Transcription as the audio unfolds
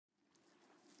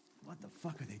What the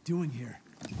fuck are they doing here?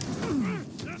 Get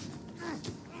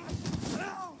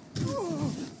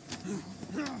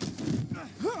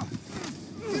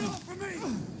off of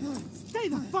me! Stay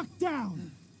the fuck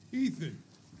down! Ethan!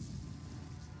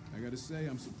 I gotta say,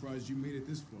 I'm surprised you made it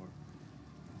this far.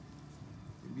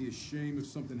 It'd be a shame if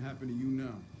something happened to you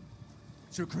now.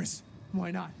 Sure, Chris.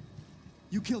 Why not?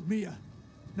 You killed Mia.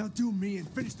 Now do me and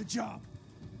finish the job.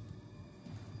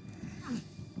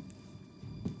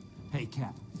 Hey,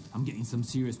 Cap. I'm getting some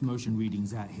serious motion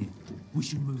readings out here. We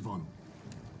should move on.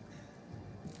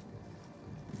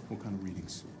 What kind of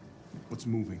readings? What's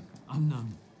moving?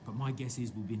 Unknown, but my guess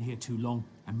is we've been here too long,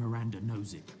 and Miranda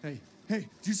knows it. Hey, did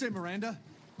you say Miranda?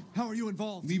 How are you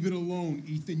involved? Leave it alone,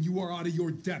 Ethan. You are out of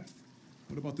your depth.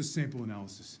 What about the sample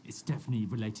analysis? It's definitely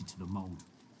related to the mold.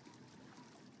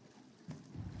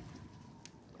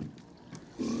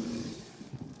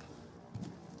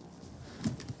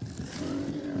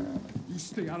 You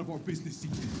stay out of our business,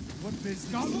 Ethan. What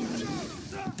business? Now watch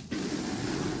out!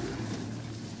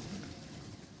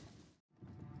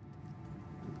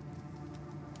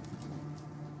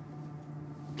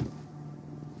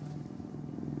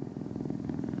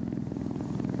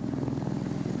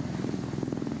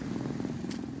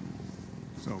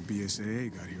 So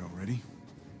BSAA got here already?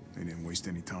 They didn't waste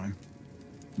any time?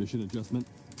 Mission adjustment?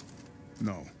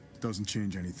 No, doesn't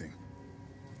change anything.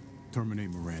 Terminate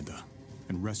Miranda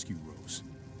and rescue Rose.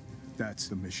 That's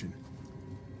the mission.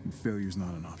 And failure's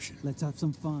not an option. Let's have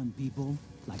some fun, people.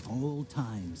 Like old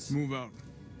times. Move out.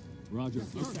 Roger.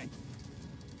 Okay.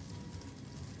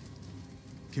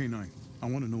 K9, I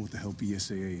want to know what the hell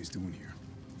BSAA is doing here.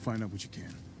 Find out what you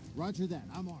can. Roger that.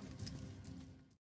 I'm on it.